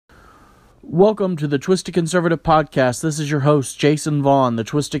Welcome to the Twisted Conservative Podcast. This is your host, Jason Vaughn, the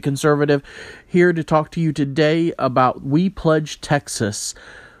Twisted Conservative, here to talk to you today about We Pledge Texas.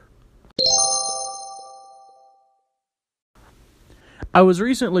 I was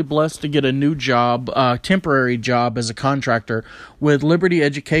recently blessed to get a new job, temporary job as a contractor with Liberty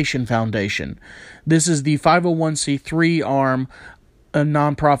Education Foundation. This is the 501c3 arm, a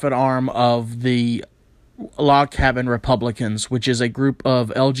nonprofit arm of the Log Cabin Republicans, which is a group of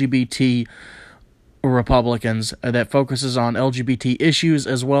LGBT Republicans that focuses on LGBT issues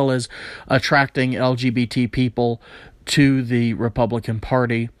as well as attracting LGBT people to the Republican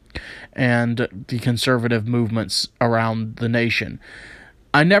Party and the conservative movements around the nation.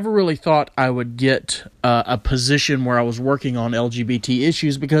 I never really thought I would get a position where I was working on LGBT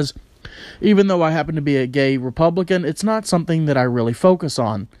issues because even though I happen to be a gay Republican, it's not something that I really focus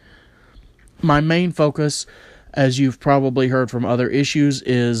on. My main focus, as you've probably heard from other issues,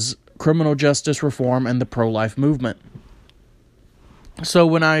 is criminal justice reform and the pro-life movement. So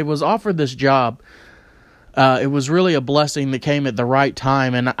when I was offered this job, it was really a blessing that came at the right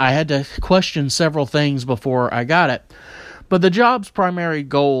time, and I had to question several things before I got it. But the job's primary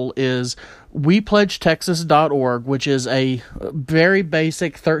goal is WePledgeTexas.org, which is a very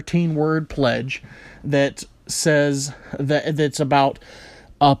basic 13-word pledge that says that's about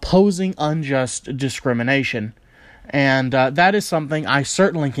opposing unjust discrimination. And that is something I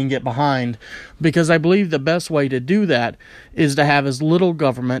certainly can get behind because I believe the best way to do that is to have as little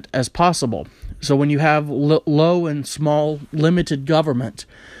government as possible. So when you have low and small limited government,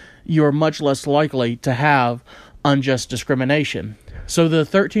 you're much less likely to have unjust discrimination. So the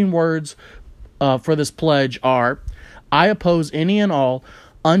 13 words for this pledge are: I oppose any and all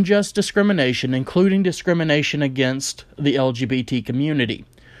unjust discrimination, including discrimination against the LGBT community.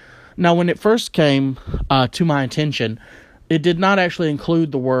 Now, when it first came to my attention, it did not actually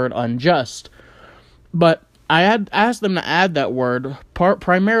include the word unjust, but I had asked them to add that word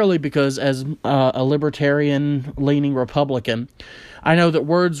primarily because as a libertarian-leaning Republican, I know that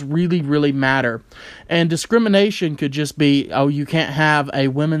words really, really matter. And discrimination could just be, oh, you can't have a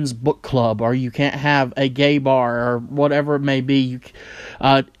women's book club, or you can't have a gay bar, or whatever it may be,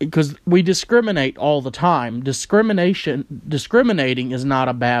 because we discriminate all the time. Discriminating is not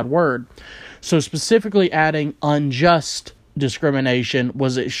a bad word. So specifically adding unjust discrimination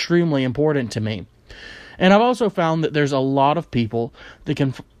was extremely important to me. And I've also found that there's a lot of people that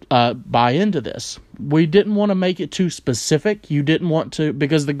can buy into this. We didn't want to make it too specific. You didn't want to,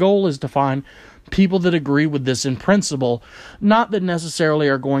 because the goal is to find people that agree with this in principle, not that necessarily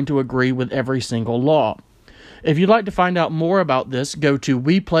are going to agree with every single law. If you'd like to find out more about this, go to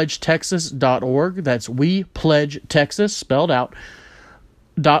WePledgeTexas.org. That's WePledgeTexas, spelled out,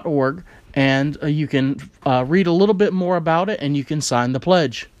 .org, and you can read a little bit more about it, and you can sign the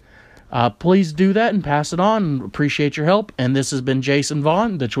pledge. Please do that and pass it on. Appreciate your help. And this has been Jason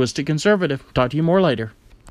Vaughn, the Twisted Conservative. Talk to you more later.